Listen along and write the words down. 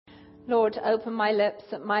Lord, open my lips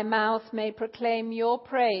that my mouth may proclaim your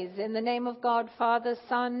praise. In the name of God, Father,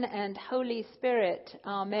 Son, and Holy Spirit.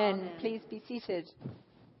 Amen. Amen. Please be seated.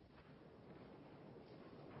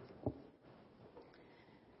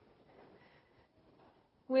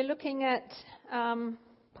 We're looking at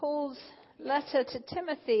Paul's letter to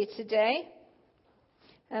Timothy today,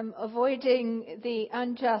 avoiding the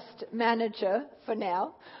unjust manager for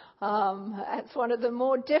now. That's one of the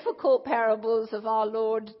more difficult parables of our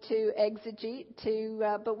Lord to exegete,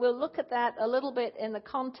 but we'll look at that a little bit in the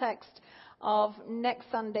context of next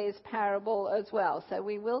Sunday's parable as well. So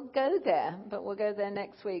we will go there, but we'll go there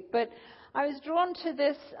next week. But I was drawn to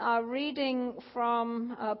this reading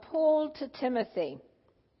from Paul to Timothy.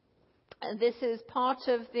 This is part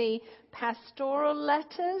of the pastoral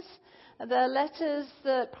letters, the letters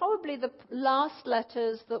that, probably the last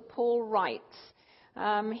letters that Paul writes.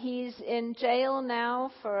 He's in jail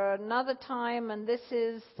now for another time, and this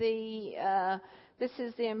is the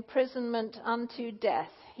imprisonment unto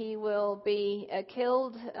death. He will be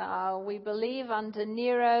killed, we believe, under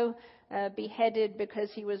Nero, beheaded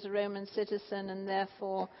because he was a Roman citizen and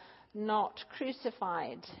therefore not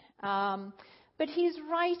crucified. But he's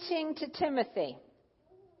writing to Timothy.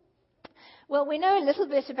 Well, we know a little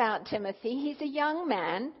bit about Timothy. He's a young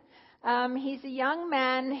man. He's a young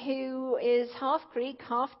man who is half Greek,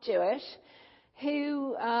 half Jewish,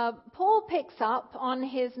 who Paul picks up on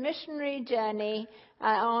his missionary journey,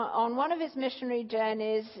 on one of his missionary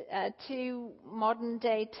journeys to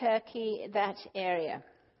modern-day Turkey, that area.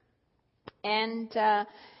 And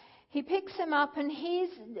he picks him up, and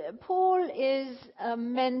Paul is a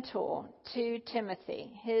mentor to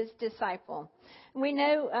Timothy, his disciple. We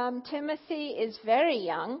know Timothy is very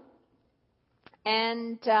young.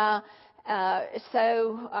 And so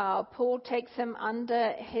Paul takes him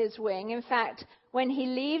under his wing. In fact, when he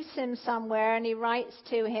leaves him somewhere and he writes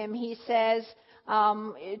to him, he says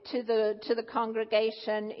to the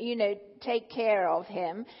congregation, take care of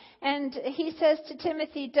him. And he says to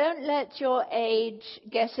Timothy, don't let your age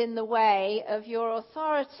get in the way of your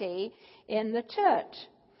authority in the church.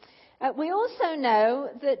 We also know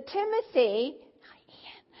that Timothy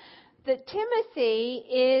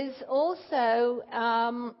is also,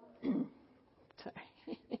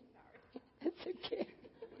 sorry, it's okay.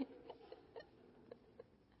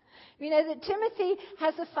 We know that Timothy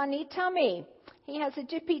has a funny tummy. He has a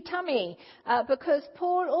jippy tummy because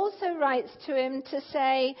Paul also writes to him to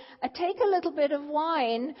say, take a little bit of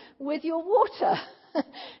wine with your water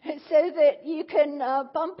so that you can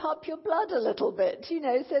bump up your blood a little bit,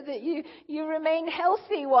 so that you remain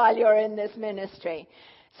healthy while you're in this ministry.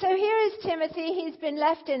 So here is Timothy. He's been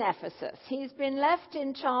left in Ephesus. He's been left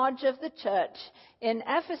in charge of the church in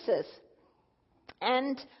Ephesus.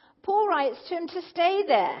 And Paul writes to him to stay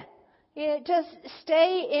there. Just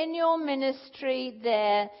stay in your ministry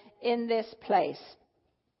there in this place.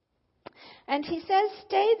 And he says,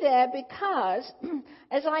 stay there because,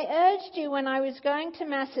 as I urged you when I was going to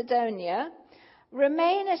Macedonia,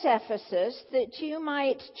 remain at Ephesus that you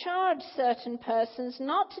might charge certain persons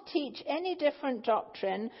not to teach any different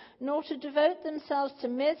doctrine, nor to devote themselves to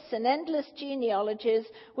myths and endless genealogies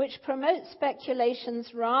which promote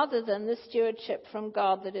speculations rather than the stewardship from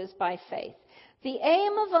God that is by faith. The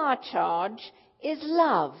aim of our charge is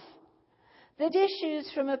love that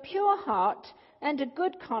issues from a pure heart and a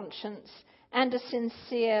good conscience and a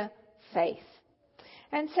sincere faith.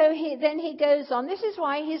 And so he goes on. This is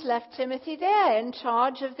why he's left Timothy there in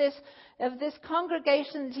charge of this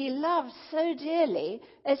congregation that he loves so dearly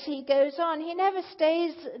as he goes on. He never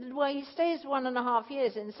stays, he stays 1.5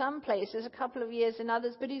 years in some places, a couple of years in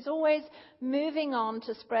others, but he's always moving on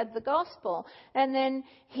to spread the gospel. And then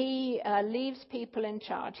he leaves people in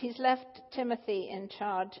charge. He's left Timothy in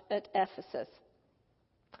charge at Ephesus.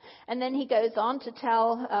 And then he goes on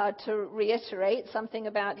to reiterate something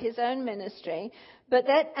about his own ministry. But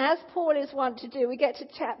that, as Paul is wont to do, we get to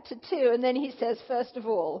chapter 2, and then he says, first of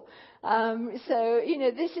all.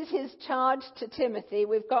 This is his charge to Timothy.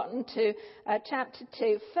 We've gotten to chapter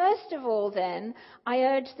 2. First of all, then, I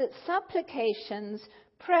urge that supplications,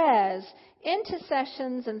 prayers,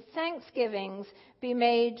 intercessions, and thanksgivings be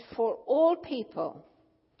made for all people.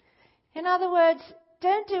 In other words,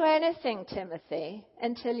 don't do anything, Timothy,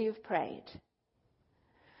 until you've prayed.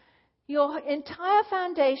 Your entire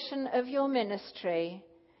foundation of your ministry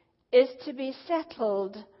is to be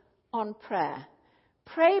settled on prayer.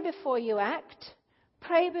 Pray before you act.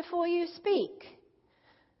 Pray before you speak.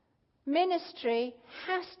 Ministry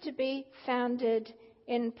has to be founded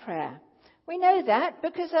in prayer. We know that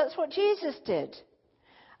because that's what Jesus did.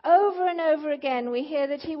 Over and over again, we hear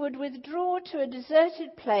that he would withdraw to a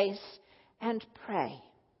deserted place and pray.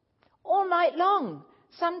 all night long,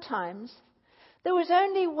 sometimes. There was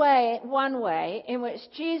only one way in which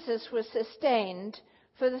Jesus was sustained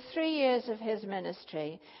for the 3 years of his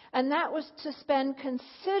ministry, and that was to spend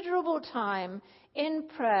considerable time in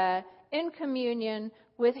prayer, in communion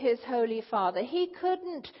with his Holy Father. He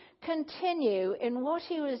couldn't continue in what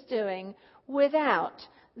he was doing without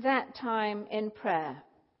that time in prayer.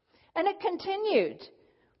 And it continued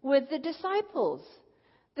with the disciples.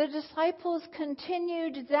 The disciples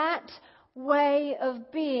continued that way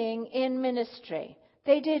of being in ministry.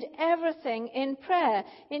 They did everything in prayer.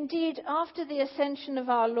 Indeed, after the ascension of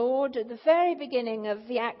our Lord, at the very beginning of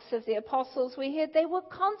the Acts of the Apostles, we hear they were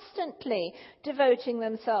constantly devoting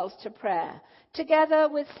themselves to prayer, together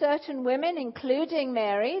with certain women, including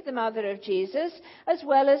Mary, the mother of Jesus, as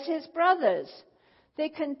well as his brothers. They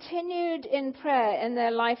continued in prayer in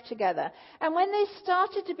their life together. And when they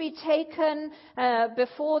started to be taken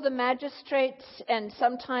before the magistrates and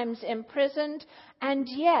sometimes imprisoned, and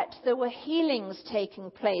yet there were healings taking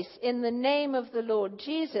place in the name of the Lord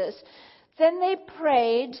Jesus, then they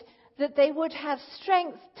prayed that they would have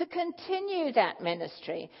strength to continue that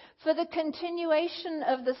ministry, for the continuation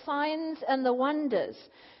of the signs and the wonders,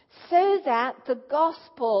 so that the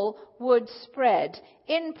gospel would spread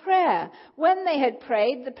in prayer. When they had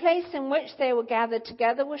prayed, the place in which they were gathered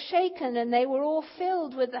together was shaken, and they were all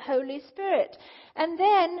filled with the Holy Spirit. And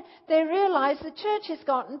then they realized the church has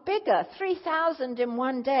gotten bigger. 3,000 in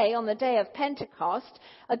one day, on the day of Pentecost,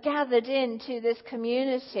 are gathered into this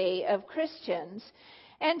community of Christians.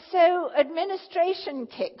 And so administration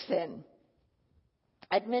kicks in.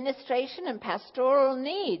 Administration and pastoral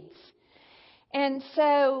needs. And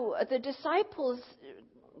so the disciples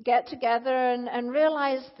get together and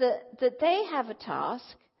realize that they have a task,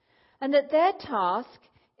 and that their task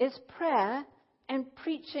is prayer and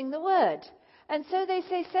preaching the word. And so they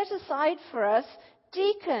say, set aside for us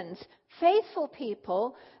deacons, faithful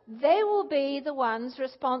people. They will be the ones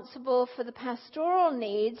responsible for the pastoral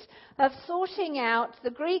needs of sorting out the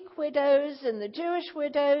Greek widows and the Jewish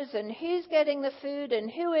widows, and who's getting the food and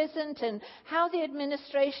who isn't, and how the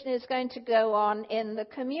administration is going to go on in the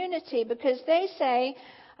community. Because they say,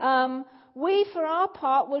 we for our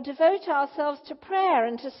part will devote ourselves to prayer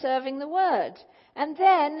and to serving the word. And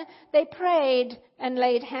then they prayed and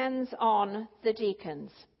laid hands on the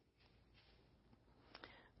deacons,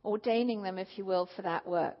 ordaining them, if you will, for that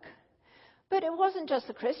work. But it wasn't just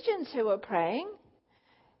the Christians who were praying.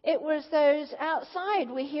 It was those outside.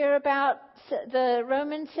 We hear about the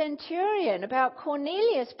Roman centurion, about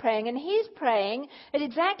Cornelius praying, and he's praying at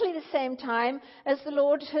exactly the same time as the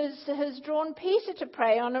Lord has drawn Peter to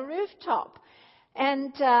pray on a rooftop.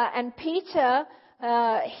 And Peter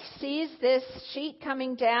sees this sheet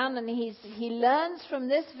coming down, and he learns from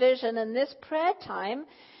this vision and this prayer time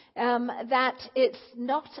that it's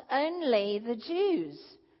not only the Jews,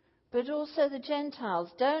 but also the Gentiles.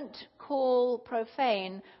 Don't call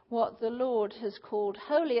profane what the Lord has called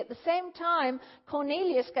holy. At the same time,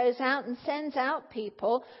 Cornelius goes out and sends out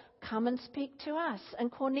people, come and speak to us. And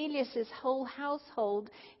Cornelius' whole household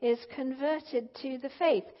is converted to the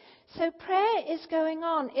faith. So prayer is going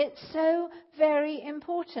on. It's so very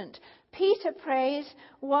important. Peter prays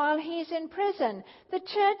while he's in prison. The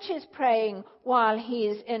church is praying while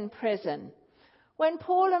he's in prison. When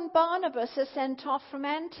Paul and Barnabas are sent off from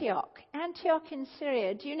Antioch in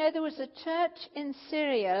Syria, do you know there was a church in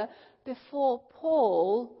Syria before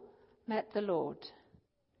Paul met the Lord?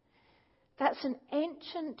 That's an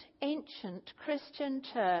ancient Christian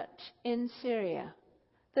church in Syria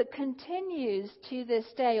that continues to this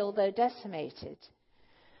day, although decimated.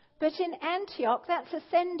 But in Antioch, that's a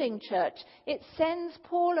sending church. It sends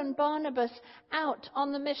Paul and Barnabas out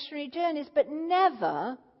on the missionary journeys, but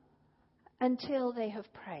never until they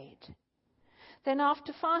have prayed. Then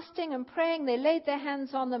after fasting and praying, they laid their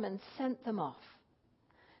hands on them and sent them off.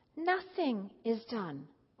 Nothing is done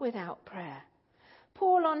without prayer.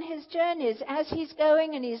 Paul on his journeys, as he's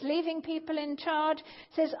going and he's leaving people in charge,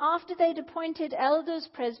 says after they'd appointed elders,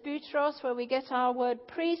 presbyteros, where we get our word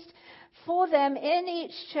priest, for them in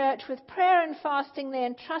each church with prayer and fasting, they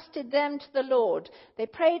entrusted them to the Lord. They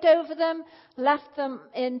prayed over them, left them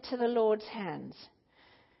into the Lord's hands.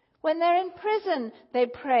 When they're in prison, they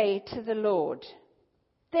pray to the Lord.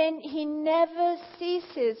 Then he never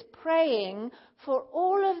ceases praying for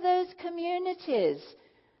all of those communities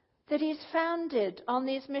that he's founded on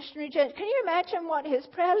these missionary journeys. Can you imagine what his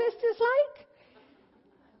prayer list is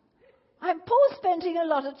like? Paul's spending a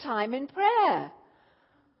lot of time in prayer.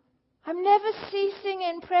 I'm never ceasing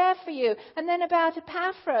in prayer for you. And then about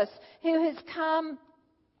Epaphras, who has come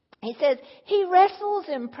He says he wrestles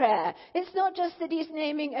in prayer. It's not just that he's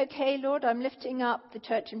naming, okay, Lord, I'm lifting up the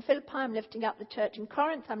church in Philippi, I'm lifting up the church in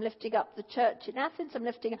Corinth, I'm lifting up the church in Athens,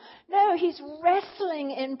 No, he's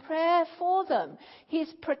wrestling in prayer for them.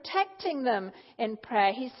 He's protecting them in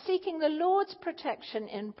prayer. He's seeking the Lord's protection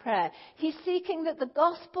in prayer. He's seeking that the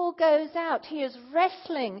gospel goes out. He is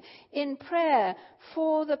wrestling in prayer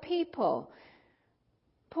for the people.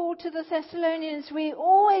 Paul to the Thessalonians, we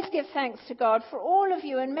always give thanks to God for all of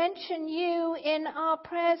you and mention you in our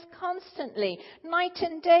prayers constantly. Night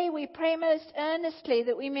and day we pray most earnestly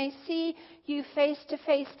that we may see you face to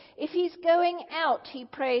face. If he's going out, he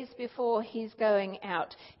prays before he's going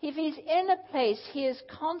out. If he's in a place, he is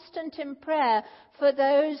constant in prayer for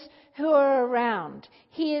those who are around.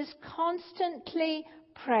 He is constantly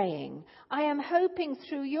praying. I am hoping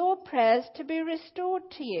through your prayers to be restored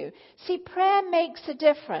to you. See, prayer makes a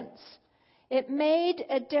difference. It made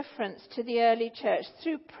a difference to the early church.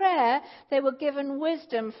 Through prayer, they were given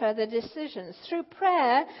wisdom for their decisions. Through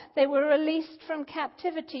prayer, they were released from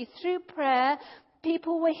captivity. Through prayer,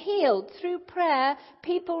 people were healed. Through prayer,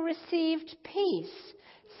 people received peace.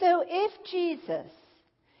 So if Jesus,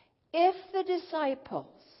 if the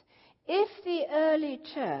disciples, if the early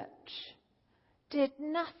church did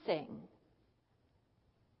nothing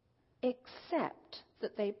except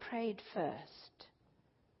that they prayed first,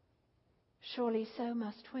 surely so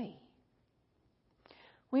must we.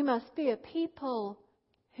 We must be a people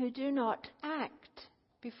who do not act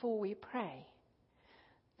before we pray.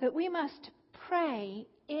 That we must pray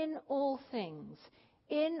in all things,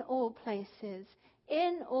 in all places,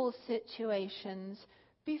 in all situations.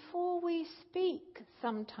 Before we speak,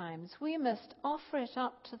 sometimes we must offer it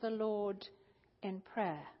up to the Lord in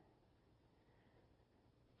prayer.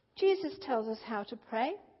 Jesus tells us how to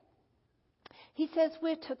pray. He says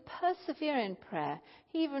we're to persevere in prayer.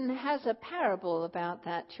 He even has a parable about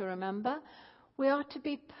that, you remember. We are to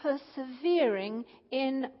be persevering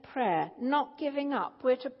in prayer, not giving up.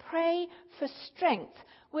 We're to pray for strength.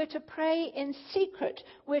 We're to pray in secret.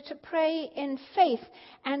 We're to pray in faith.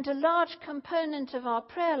 And a large component of our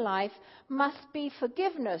prayer life must be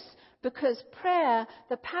forgiveness, because prayer,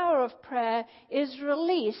 the power of prayer, is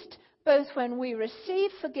released both when we receive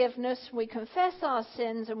forgiveness, we confess our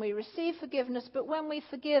sins and we receive forgiveness, but when we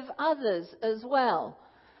forgive others as well.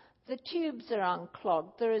 The tubes are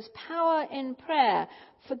unclogged. There is power in prayer.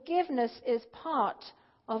 Forgiveness is part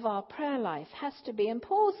of our prayer life, has to be. And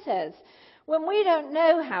Paul says, when we don't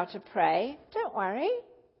know how to pray, don't worry,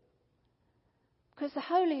 because the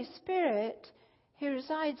Holy Spirit who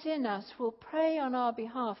resides in us will pray on our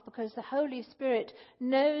behalf, because the Holy Spirit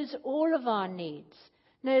knows all of our needs,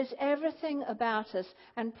 knows everything about us,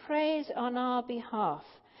 and prays on our behalf.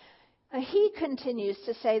 He continues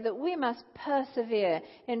to say that we must persevere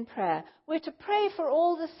in prayer. We're to pray for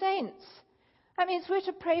all the saints. That means we're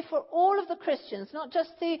to pray for all of the Christians, not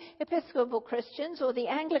just the Episcopal Christians or the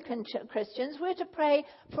Anglican Christians. We're to pray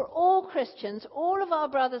for all Christians, all of our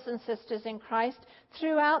brothers and sisters in Christ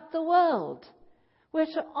throughout the world. We're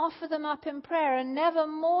to offer them up in prayer, and never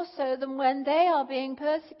more so than when they are being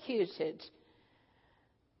persecuted.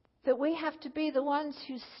 That we have to be the ones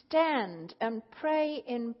who stand and pray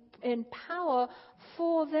in power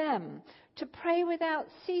for them. To pray without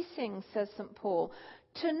ceasing, says St. Paul.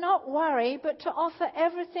 To not worry, but to offer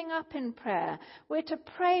everything up in prayer. We're to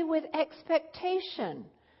pray with expectation.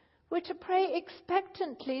 We're to pray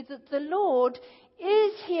expectantly that the Lord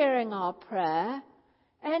is hearing our prayer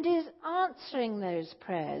and is answering those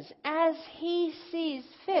prayers as He sees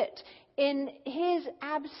fit in His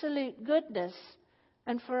absolute goodness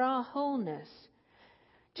and for our wholeness.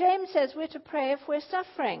 James says we're to pray if we're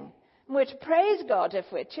suffering. We're to praise God if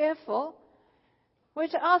we're cheerful. We're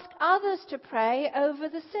to ask others to pray over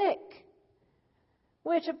the sick.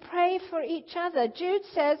 We're to pray for each other. Jude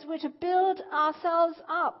says we're to build ourselves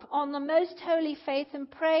up on the most holy faith and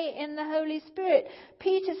pray in the Holy Spirit.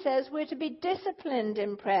 Peter says we're to be disciplined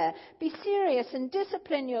in prayer. Be serious and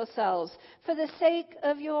discipline yourselves for the sake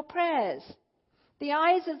of your prayers. The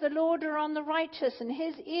eyes of the Lord are on the righteous, and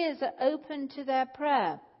His ears are open to their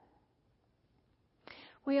prayer.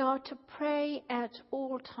 We are to pray at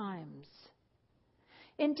all times.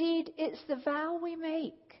 Indeed, it's the vow we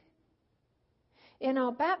make. In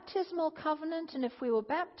our baptismal covenant, and if we were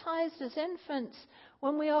baptized as infants,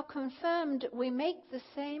 when we are confirmed, we make the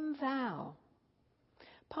same vow.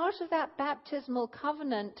 Part of that baptismal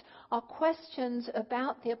covenant are questions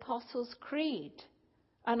about the Apostles' Creed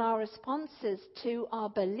and our responses to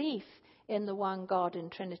our belief in the one God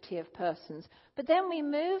and Trinity of persons. But then we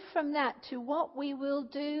move from that to what we will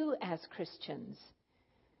do as Christians.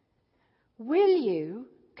 Will you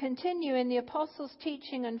continue in the apostles'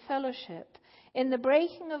 teaching and fellowship, in the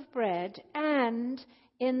breaking of bread, and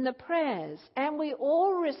in the prayers. And we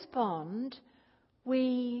all respond,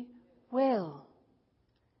 we will.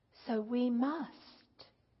 So we must.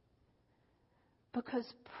 Because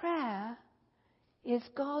prayer is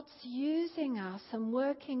God's using us and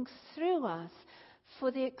working through us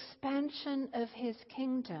for the expansion of his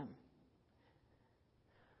kingdom.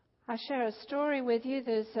 I'll share a story with you.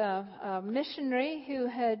 There's a missionary who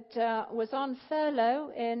was on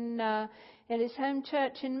furlough in his home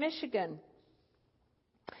church in Michigan.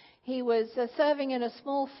 He was serving in a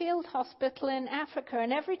small field hospital in Africa,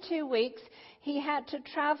 and every 2 weeks he had to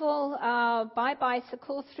travel by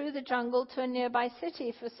bicycle through the jungle to a nearby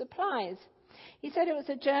city for supplies. He said it was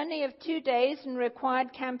a journey of 2 days and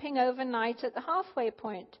required camping overnight at the halfway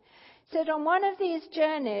point. He said, on one of these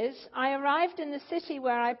journeys, I arrived in the city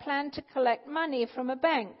where I planned to collect money from a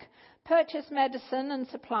bank, purchase medicine and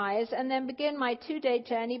supplies, and then begin my 2-day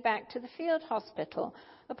journey back to the field hospital.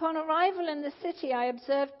 Upon arrival in the city, I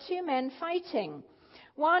observed 2 men fighting,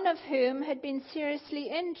 one of whom had been seriously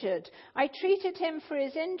injured. I treated him for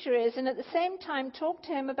his injuries and at the same time talked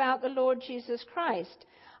to him about the Lord Jesus Christ.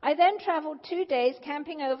 I then traveled 2 days,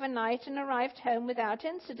 camping overnight, and arrived home without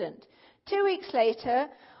incident. 2 weeks later,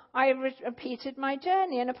 I repeated my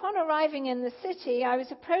journey, and upon arriving in the city, I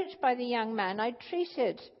was approached by the young man I'd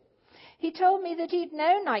treated. He told me that he'd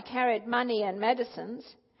known I carried money and medicines.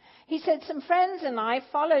 He said, some friends and I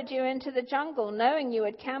followed you into the jungle, knowing you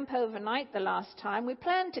would camp overnight the last time. We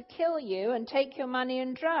planned to kill you and take your money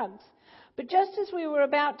and drugs. But just as we were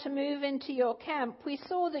about to move into your camp, we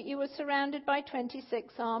saw that you were surrounded by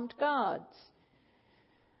 26 armed guards.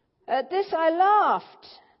 At this I laughed,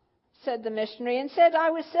 said the missionary, and said I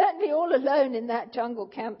was certainly all alone in that jungle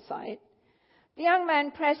campsite. The young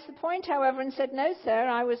man pressed the point, however, and said, no, sir,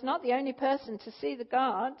 I was not the only person to see the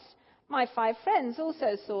guards. My 5 friends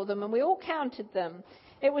also saw them, and we all counted them.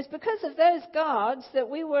 It was because of those guards that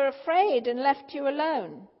we were afraid and left you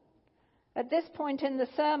alone. At this point in the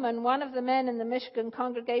sermon, one of the men in the Michigan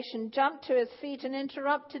congregation jumped to his feet and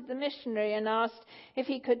interrupted the missionary and asked if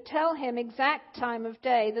he could tell him exact time of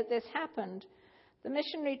day that this happened. The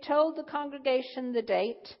missionary told the congregation the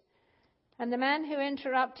date, and the man who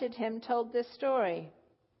interrupted him told this story.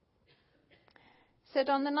 He said,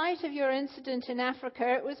 on the night of your incident in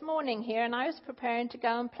Africa, it was morning here, and I was preparing to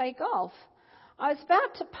go and play golf. I was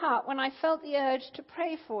about to part when I felt the urge to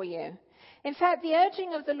pray for you. In fact, the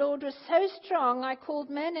urging of the Lord was so strong, I called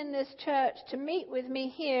men in this church to meet with me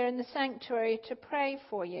here in the sanctuary to pray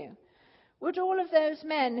for you. Would all of those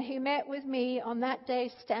men who met with me on that day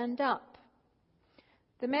stand up?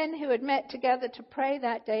 The men who had met together to pray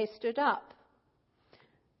that day stood up.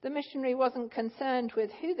 The missionary wasn't concerned with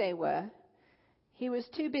who they were. He was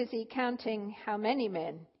too busy counting how many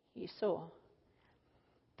men he saw.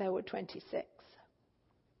 There were 26.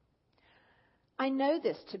 I know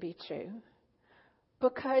this to be true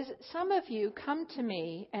because some of you come to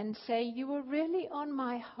me and say, you were really on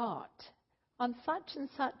my heart on such and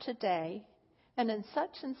such a day and in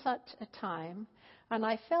such and such a time, and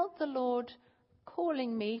I felt the Lord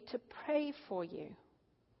calling me to pray for you.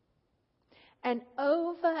 And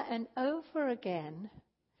over again,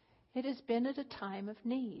 it has been at a time of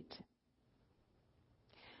need.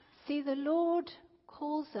 See, the Lord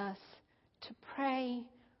calls us to pray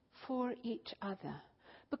for each other,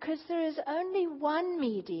 because there is only one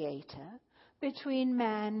mediator between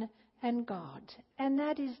man and God, and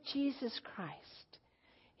that is Jesus Christ.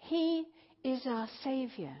 He is our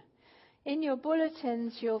Savior. In your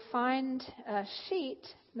bulletins, you'll find a sheet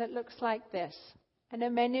that looks like this. I know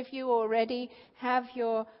many of you already have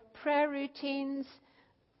your prayer routines,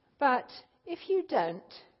 but if you don't,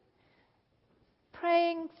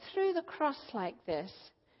 praying through the cross like this,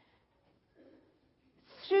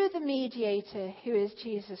 through the mediator who is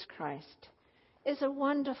Jesus Christ, is a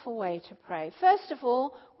wonderful way to pray. First of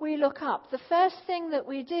all, we look up. The first thing that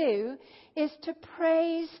we do is to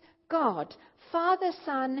praise God, Father,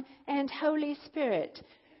 Son, and Holy Spirit.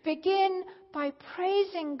 Begin by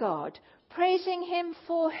praising God, praising Him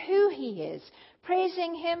for who He is,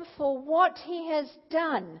 praising Him for what He has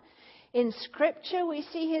done. In Scripture, we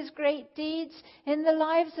see His great deeds in the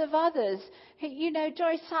lives of others. You know,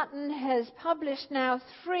 Joyce Sutton has published now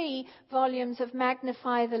 3 volumes of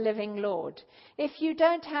Magnify the Living Lord. If you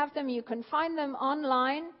don't have them, you can find them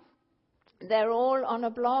online. They're all on a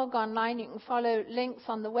blog online. You can follow links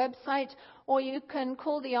on the website, or you can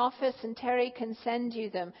call the office and Terry can send you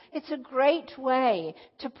them. It's a great way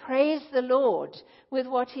to praise the Lord with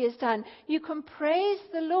what he has done. You can praise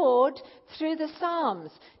the Lord through the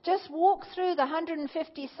Psalms. Just walk through the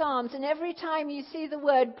 150 Psalms, and every time you see the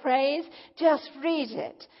word praise, just read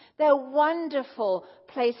it. They're wonderful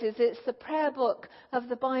places. It's the prayer book of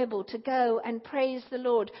the Bible to go and praise the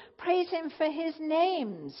Lord. Praise him for his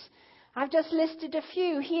names. I've just listed a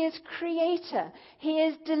few. He is Creator. He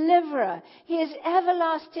is Deliverer. He is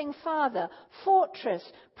Everlasting Father, Fortress,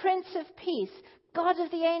 Prince of Peace, God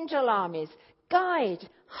of the angel armies, Guide,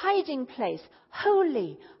 Hiding Place,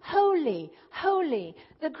 Holy, Holy, Holy,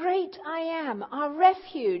 the Great I Am, our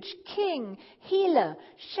Refuge, King, Healer,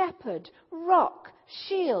 Shepherd, Rock,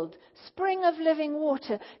 Shield, Spring of Living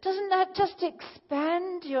Water. Doesn't that just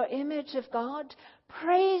expand your image of God?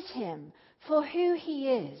 Praise him for who he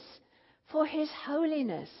is, for his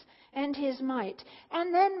holiness and his might,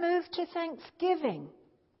 and then move to thanksgiving.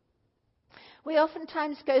 We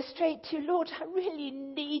oftentimes go straight to, Lord, I really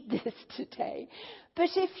need this today.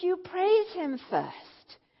 But if you praise him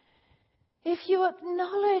first, if you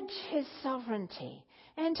acknowledge his sovereignty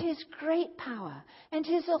and his great power and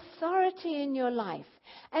his authority in your life,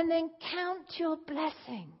 and then count your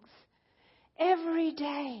blessings every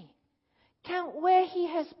day, count where he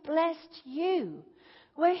has blessed you,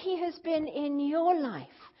 where he has been in your life.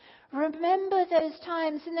 Remember those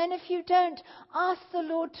times, and then if you don't, ask the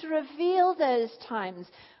Lord to reveal those times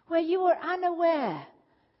where you were unaware,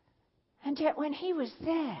 and yet when he was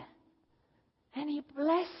there and he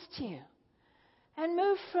blessed you. And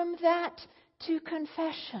move from that to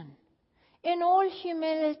confession. In all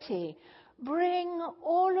humility, bring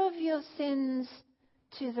all of your sins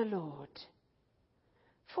to the Lord.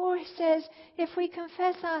 For he says, if we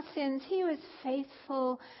confess our sins, he who is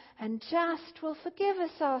faithful and just will forgive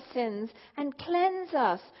us our sins and cleanse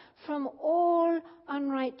us from all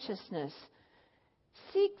unrighteousness.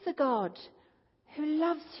 Seek the God who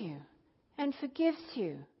loves you and forgives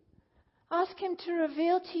you. Ask him to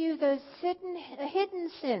reveal to you those hidden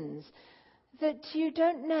sins that you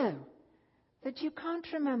don't know, that you can't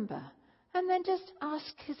remember. And then just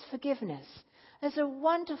ask his forgiveness. There's a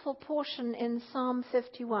wonderful portion in Psalm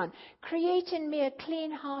 51. Create in me a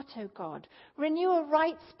clean heart, O God. Renew a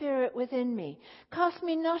right spirit within me. Cast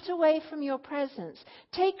me not away from your presence.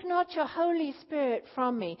 Take not your Holy Spirit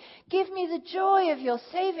from me. Give me the joy of your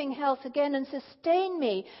saving health again, and sustain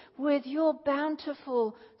me with your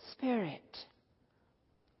bountiful Spirit.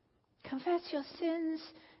 Confess your sins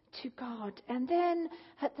to God. And then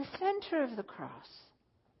at the center of the cross,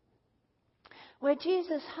 where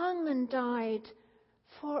Jesus hung and died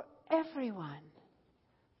for everyone,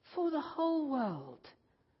 for the whole world.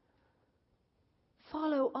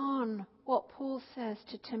 Follow on what Paul says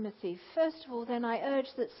to Timothy. First of all, then I urge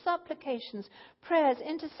that supplications, prayers,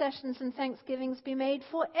 intercessions, and thanksgivings be made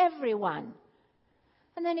for everyone.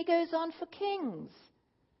 And then he goes on for kings,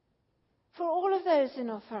 for all of those in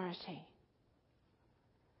authority.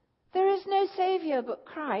 There is no Savior but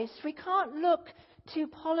Christ. We can't look to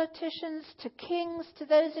politicians, to kings, to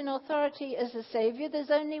those in authority as a Savior.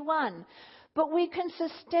 There's only one. But we can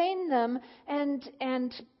sustain them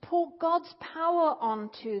and pour God's power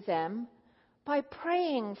onto them by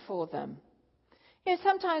praying for them. You know,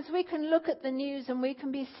 sometimes we can look at the news and we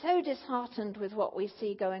can be so disheartened with what we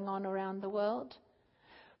see going on around the world.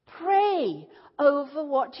 Pray over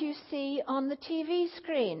what you see on the TV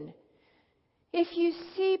screen. If you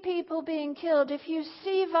see people being killed, if you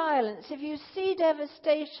see violence, if you see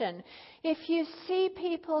devastation, if you see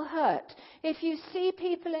people hurt, if you see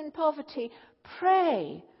people in poverty,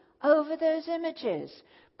 pray over those images.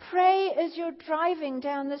 Pray as you're driving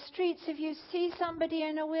down the streets. If you see somebody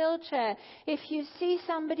in a wheelchair, if you see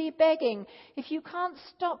somebody begging, if you can't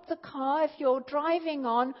stop the car, if you're driving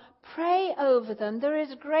on, pray over them. There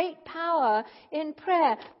is great power in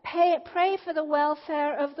prayer. Pray for the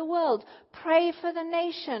welfare of the world. Pray for the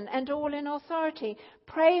nation and all in authority.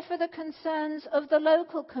 Pray for the concerns of the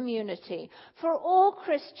local community, for all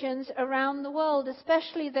Christians around the world,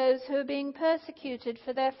 especially those who are being persecuted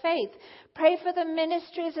for their faith. Pray for the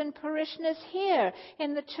ministries and parishioners here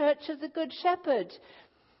in the Church of the Good Shepherd.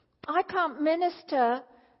 I can't minister,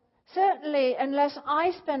 certainly, unless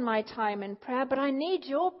I spend my time in prayer, but I need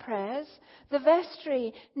your prayers. The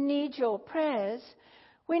vestry need your prayers.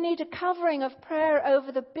 We need a covering of prayer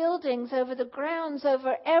over the buildings, over the grounds,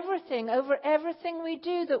 over everything we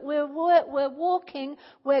do, that we're walking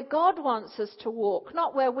where God wants us to walk,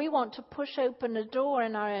 not where we want to push open a door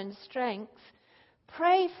in our own strength.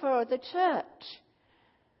 Pray for the church.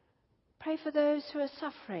 Pray for those who are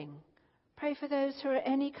suffering. Pray for those who are in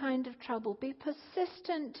any kind of trouble. Be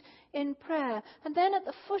persistent in prayer. And then at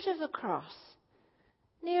the foot of the cross,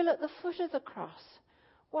 kneel at the foot of the cross,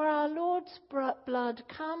 where our Lord's blood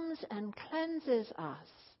comes and cleanses us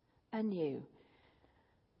anew.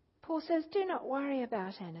 Paul says, do not worry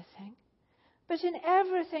about anything, but in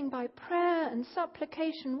everything by prayer and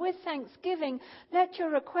supplication with thanksgiving, let your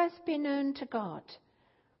requests be known to God.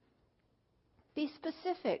 Be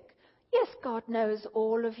specific. Yes, God knows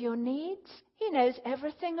all of your needs. He knows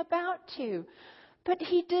everything about you. But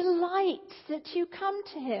He delights that you come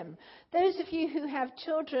to Him. Those of you who have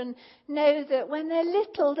children know that when they're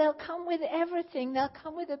little, they'll come with everything. They'll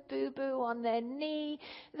come with a boo-boo on their knee.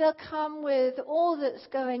 They'll come with all that's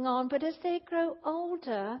going on. But as they grow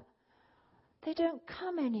older, they don't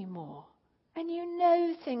come anymore. And you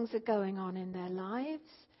know things are going on in their lives.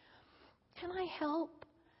 Can I help?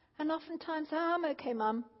 And oftentimes, I'm okay,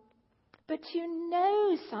 Mum. But you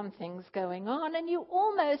know something's going on, and you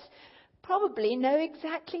almost probably know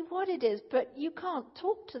exactly what it is, but you can't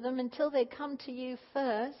talk to them until they come to you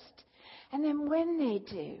first. And then when they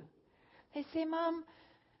do, they say, Mum,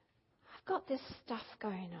 I've got this stuff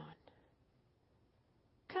going on.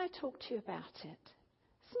 Can I talk to you about it?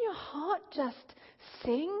 Doesn't your heart just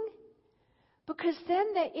sing? Because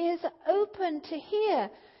then their ears are open to hear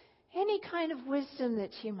any kind of wisdom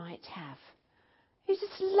that you might have. You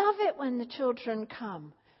just love it when the children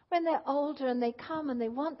come. When they're older and they come and they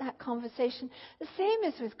want that conversation. The same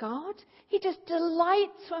is with God. He just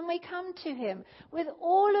delights when we come to Him with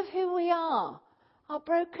all of who we are. Our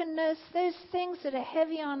brokenness, those things that are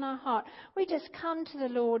heavy on our heart. We just come to the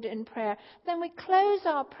Lord in prayer. Then we close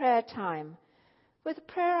our prayer time with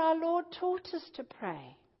a prayer our Lord taught us to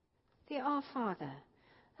pray. The Our Father.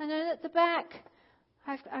 And then at the back,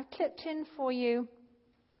 I've clipped in for you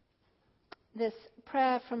this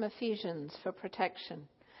prayer from Ephesians for protection.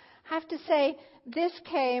 I have to say, this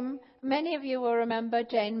came, many of you will remember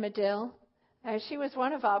Jane Medill. She was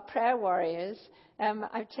one of our prayer warriors.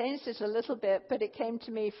 I've changed it a little bit, but it came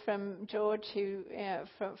to me from George,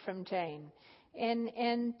 from Jane.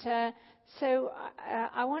 So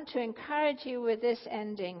I want to encourage you with this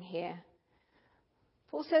ending here.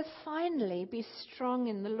 Paul says, finally, be strong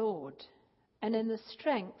in the Lord and in the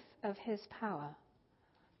strength of His power.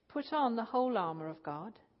 Put on the whole armor of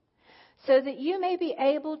God, so that you may be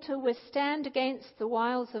able to withstand against the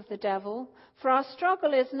wiles of the devil. For our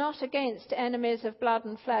struggle is not against enemies of blood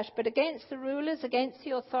and flesh, but against the rulers, against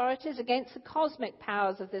the authorities, against the cosmic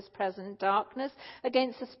powers of this present darkness,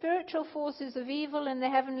 against the spiritual forces of evil in the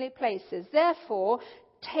heavenly places. Therefore,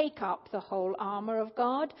 take up the whole armor of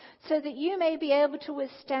God, so that you may be able to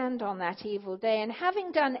withstand on that evil day, and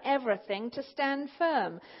having done everything, to stand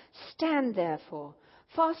firm. Stand therefore.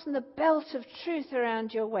 Fasten the belt of truth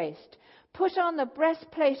around your waist. Put on the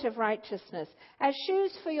breastplate of righteousness. As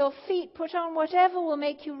shoes for your feet, put on whatever will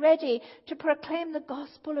make you ready to proclaim the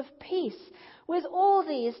gospel of peace. With all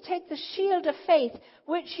these, take the shield of faith,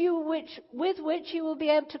 with which you will be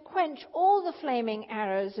able to quench all the flaming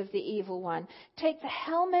arrows of the evil one. Take the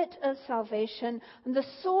helmet of salvation and the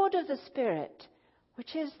sword of the Spirit,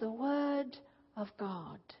 which is the word of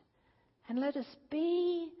God. And let us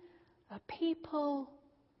be a people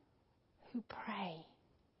who pray.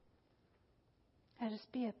 Let us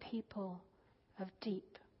be a people of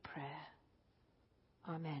deep prayer.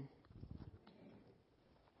 Amen.